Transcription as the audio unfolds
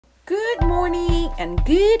Good morning and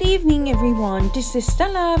good evening, everyone. This is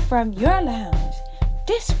Stella from your lounge.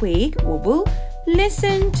 This week, we will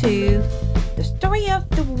listen to the story of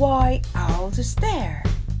the white owl's stare.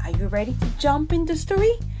 Are you ready to jump in the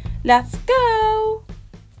story? Let's go!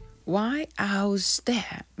 White owl's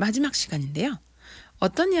stare. 마지막 시간인데요.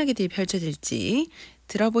 어떤 이야기들이 펼쳐질지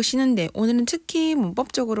들어보시는데 오늘은 특히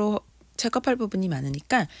문법적으로 체크할 부분이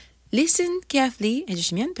많으니까 listen carefully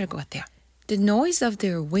해주시면 될 것 같아요. The noise of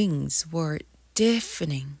their wings were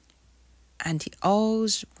deafening, and the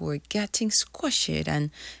owls were getting squashed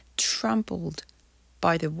and trampled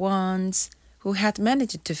by the ones who had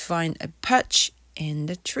managed to find a perch in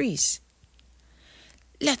the trees.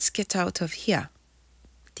 Let's get out of here,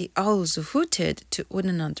 the owls hooted to one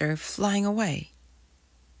another, flying away.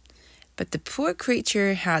 But the poor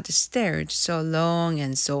creature had stared so long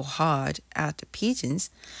and so hard at the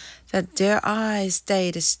pigeons that their eyes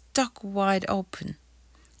stayed stuck wide open.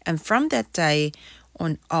 And from that day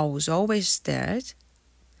on, owls always stared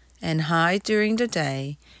and hid during the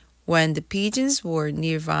day when the pigeons were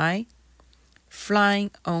nearby,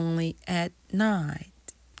 flying only at night.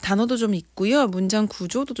 단어도 좀 있고요. 문장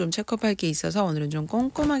구조도 좀 체크할 게 있어서 오늘은 좀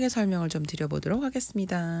꼼꼼하게 설명을 좀 드려보도록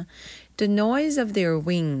하겠습니다. The noise of their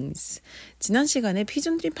wings. 지난 시간에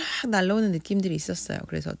피전들이 막 날아오는 느낌들이 있었어요.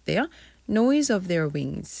 그래서 어때요? Noise of their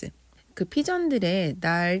wings. 그 피전들의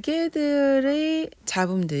날개들의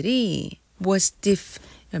잡음들이 was deaf.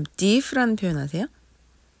 deaf라는 표현 아세요?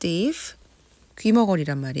 deaf.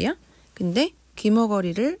 귀머거리란 말이에요. 근데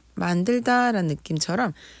귀머거리를 만들다라는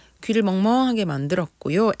느낌처럼 귀를 멍멍하게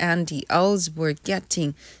만들었고요. And the owls were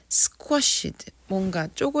getting squashed. 뭔가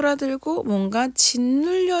쪼그라들고 뭔가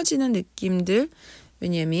짓눌려지는 느낌들.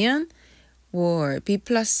 왜냐면 were, be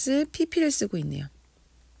플러스 pp를 쓰고 있네요.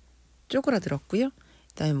 쪼그라들었고요.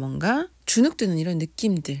 그다음에 뭔가 주눅드는 이런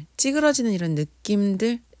느낌들, 찌그러지는 이런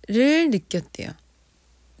느낌들을 느꼈대요.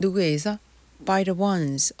 누구에 의해서? By the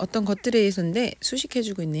ones. 어떤 것들에 의해서인데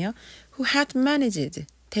수식해주고 있네요. Who had managed.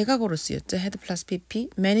 대각으로 쓰였죠. had 플러스 pp.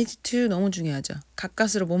 manage to 너무 중요하죠.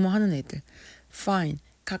 가까스로 뭐뭐 하는 애들. find.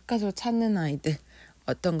 가까스로 찾는 아이들.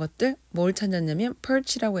 어떤 것들? 뭘 찾았냐면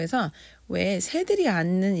perch라고 해서 왜 새들이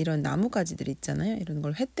앉는 이런 나뭇가지들 있잖아요. 이런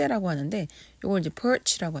걸 횃대라고 하는데 이걸 이제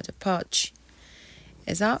perch라고 하죠. perch.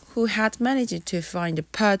 그래서 who had managed to find a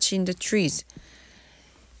perch in the trees.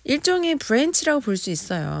 일종의 branch라고 볼 수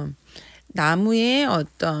있어요. 나무에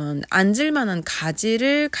어떤 앉을 만한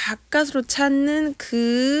가지를 가까스로 찾는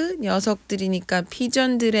그 녀석들이니까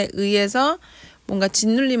피전들에 의해서 뭔가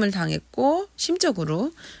짓눌림을 당했고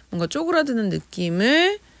심적으로 뭔가 쪼그라드는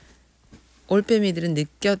느낌을 올빼미들은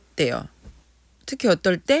느꼈대요. 특히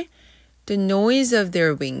어떨 때? The noise of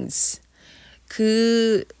their wings.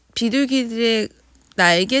 그 비둘기들의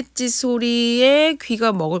날갯짓 소리에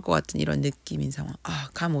귀가 먹을 것 같은 이런 느낌인 상황. 아,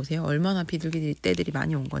 감 오세요? 얼마나 비둘기들이 떼들이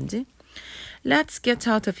많이 온 건지. Let's get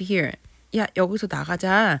out of here. 야, 여기서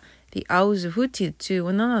나가자. The owls hooted to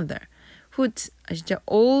one another. hoot, 아시죠?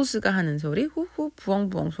 owls가 하는 소리, 후후,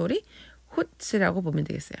 부엉부엉 소리, hoot라고 보면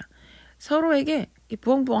되겠어요. 서로에게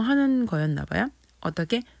부엉부엉 하는 거였나 봐요.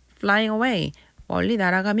 어떻게? Flying away, 멀리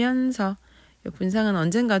날아가면서. 이 분상은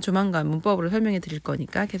언젠가 조만간 문법으로 설명해 드릴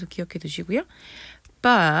거니까 계속 기억해 두시고요.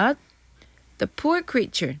 But the poor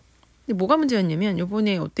creature. 근데 뭐가 문제였냐면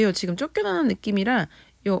이번에 어때요? 지금 쫓겨나는 느낌이라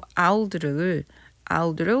요 owl들을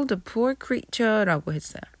the poor creature라고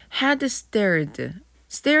했어요. had stared.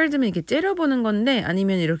 stared면 이렇게 째려보는 건데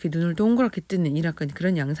아니면 이렇게 눈을 동그랗게 뜨는 약간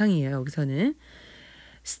그런 양상이에요. 여기서는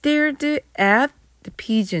stared at the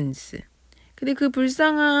pigeons. 근데 그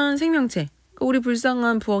불쌍한 생명체, 우리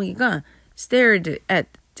불쌍한 부엉이가 stared at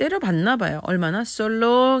째려봤나 봐요. 얼마나? So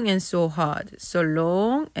long and so hard. So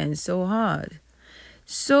long and so hard.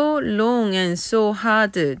 So long and so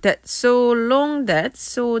hard. That so long that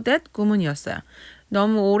so that 구문이었어요.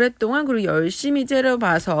 너무 오랫동안 그리고 열심히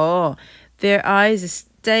째려봐서 their eyes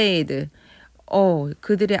stayed.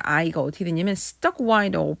 그들의 아이가 어떻게 됐냐면 stuck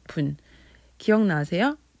wide open.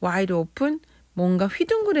 기억나세요? wide open. 뭔가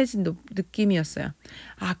휘둥그레진 느낌이었어요.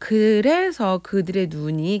 아, 그래서 그들의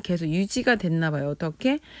눈이 계속 유지가 됐나 봐요.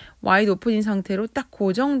 어떻게? wide open인 상태로 딱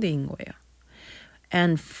고정된 거예요.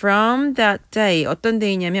 And from that day, 어떤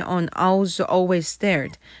데이냐면 on owls always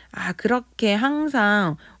stared. 아, 그렇게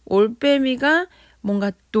항상 올빼미가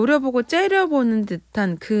뭔가 노려보고 째려보는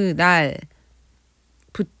듯한 그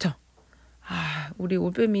날부터 우리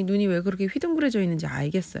올빼미 눈이 왜 그렇게 휘둥그레져 있는지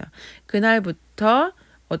알겠어요. 그날부터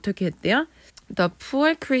어떻게 했대요? The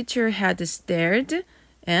poor creature had stared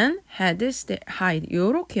and had hide.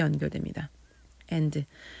 이렇게 연결됩니다. And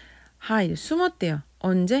hide, 숨었대요.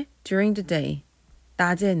 언제? During the day.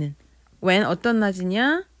 낮에는. When 어떤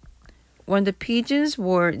낮이냐? when the pigeons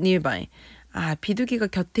were nearby. 아, 비둘기가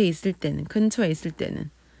곁에 있을 때는, 근처에 있을 때는.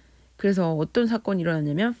 그래서 어떤 사건이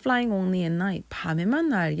일어났냐면 flying only at night. 밤에만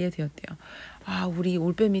날게 되었대요. 아, 우리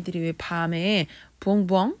올빼미들이 왜 밤에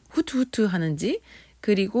부엉부엉, 후투후투 하는지,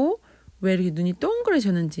 그리고 왜 이렇게 눈이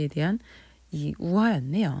동그래졌는지에 대한 이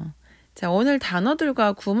우화였네요. 자, 오늘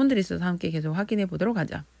단어들과 구문들이 있어서 함께 계속 확인해 보도록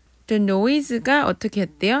하죠. The noise가 어떻게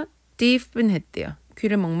했대요? deafen 했대요.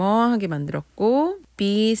 귀를 멍멍하게 만들었고,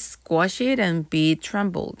 be squashed and be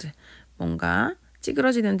trembled. 뭔가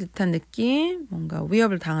찌그러지는 듯한 느낌, 뭔가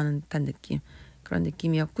위협을 당하는 듯한 느낌, 그런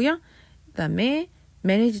느낌이었고요. 그 다음에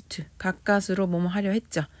managed to, 가까스로 뭐뭐 하려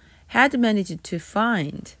했죠. had managed to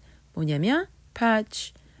find, 뭐냐면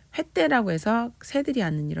perch, 횟대라고 해서 새들이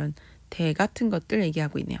앉는 이런 대 같은 것들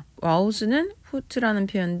얘기하고 있네요. wows는 hooted라는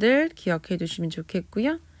표현들 기억해 두시면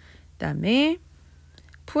좋겠고요. 그 다음에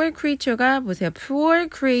poor creature가 보세요. poor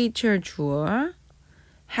creature 주어,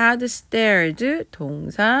 had stared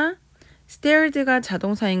동사, stared가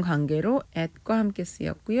자동사인 관계로 at과 함께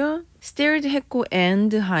쓰였고요. stared 했고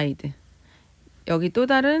and hide. 여기 또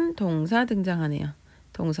다른 동사 등장하네요.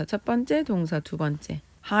 동사 첫 번째, 동사 두 번째.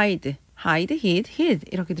 hide, hide, hid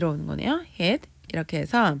이렇게 들어오는 거네요. hid 이렇게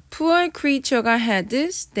해서 poor creature가 had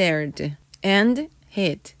stared and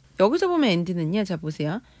hid. 여기서 보면 and는요. 자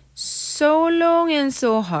보세요. so long and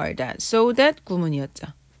so hard that, so that 구문이었죠.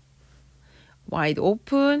 wide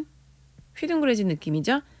open, 휘둥그레진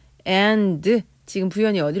느낌이죠. and 지금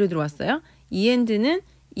부연이 어디로 들어왔어요? 이 and는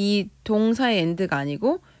이 동사의 and가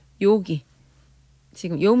아니고 여기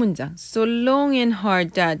지금 요 문장 so long and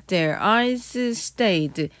hard that their eyes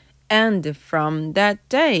stayed and from that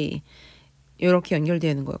day 이렇게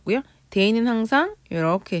연결되는 거였고요. day는 항상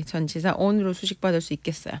이렇게 전치사 on으로 수식받을 수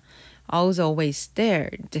있겠어요. I was always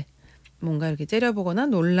stared. 뭔가 이렇게 째려보거나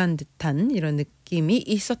놀란 듯한 이런 느낌이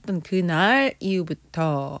있었던 그날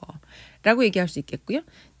이후부터 라고 얘기할 수 있겠고요.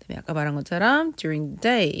 그다음에 아까 말한 것처럼 during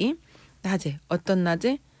the day, 낮에, 어떤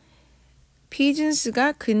낮에?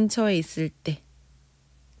 pigeons가 근처에 있을 때.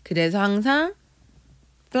 그래서 항상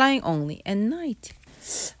flying only at night.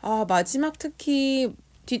 아, 마지막 특히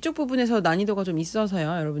뒤쪽 부분에서 난이도가 좀 있어서요.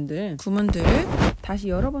 여러분들 구문들 다시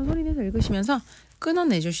여러 번 소리내서 읽으시면서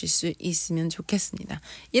끊어내주실 수 있으면 좋겠습니다.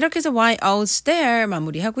 이렇게 해서 Why Out There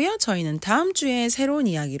마무리하고요. 저희는 다음 주에 새로운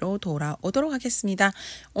이야기로 돌아오도록 하겠습니다.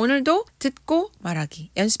 오늘도 듣고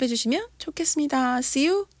말하기 연습해 주시면 좋겠습니다. See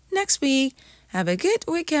you next week. Have a good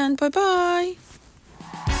weekend. Bye bye.